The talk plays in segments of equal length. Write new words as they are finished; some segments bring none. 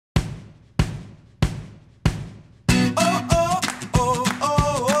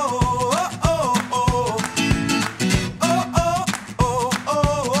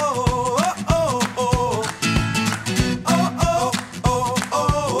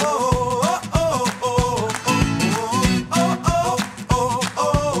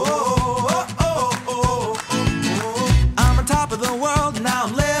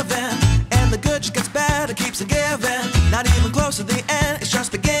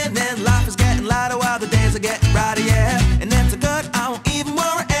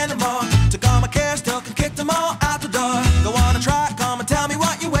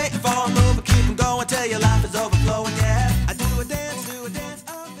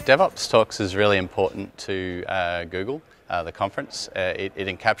DevOps Talks is really important to Google, the conference. It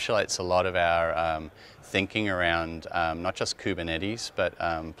encapsulates a lot of our thinking around not just Kubernetes, but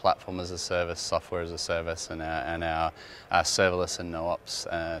platform as a service, software as a service, and our serverless and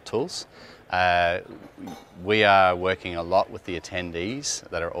NoOps tools. We are working a lot with the attendees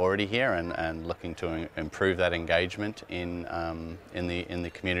that are already here and looking to improve that engagement in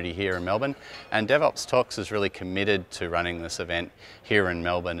the community here in Melbourne. And DevOps Talks is really committed to running this event here in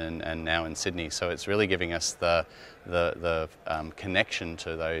Melbourne and now in Sydney. So it's really giving us the connection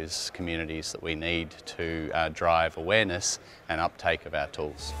to those communities that we need to drive awareness and uptake of our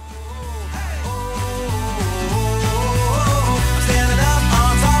tools.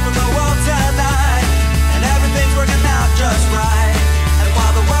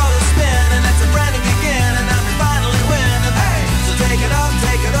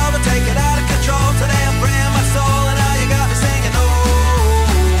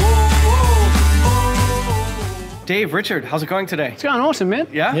 Dave, Richard, how's it going today? It's going awesome, man.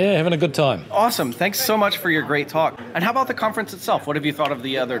 Yeah? Yeah, having a good time. Awesome. Thanks so much for your great talk. And how about the conference itself? What have you thought of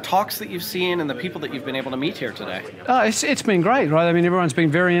the other talks that you've seen and the people that you've been able to meet here today? It's been great, right? I mean, everyone's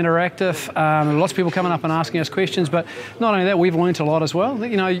been very interactive. Lots of people coming up and asking us questions, but not only that, we've learned a lot as well.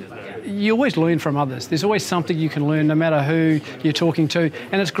 You know, you always learn from others. There's always something you can learn no matter who you're talking to.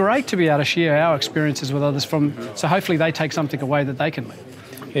 And it's great to be able to share our experiences with others so hopefully they take something away that they can learn.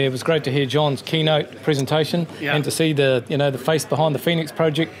 Yeah, it was great to hear John's keynote presentation and to see the face behind the Phoenix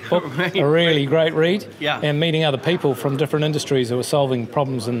Project book, a really great read, and meeting other people from different industries who are solving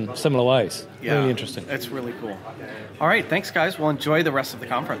problems in similar ways. Yeah. Really interesting. It's really cool. All right, thanks guys. We'll enjoy the rest of the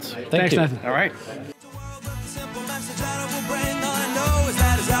conference. Thanks, Nathan. All right.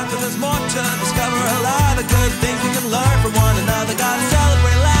 There's more to discover, a lot of good things we can learn from one another. Gotta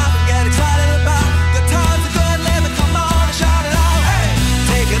celebrate, laugh, and get excited about good times and good living. Come on and shout it out. Hey,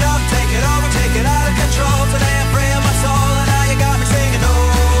 take it up, take it over, take it out of control. Today I'm freeing my soul, and now you got me singing. Oh,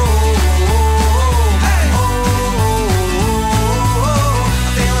 hey, I'm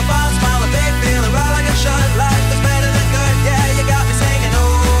feeling fine, smiling big, feeling right like I should. Life is better than good, yeah, you got me singing.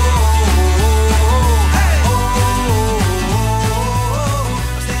 Oh, hey,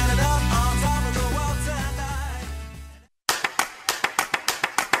 I'm standing up on top of the world tonight.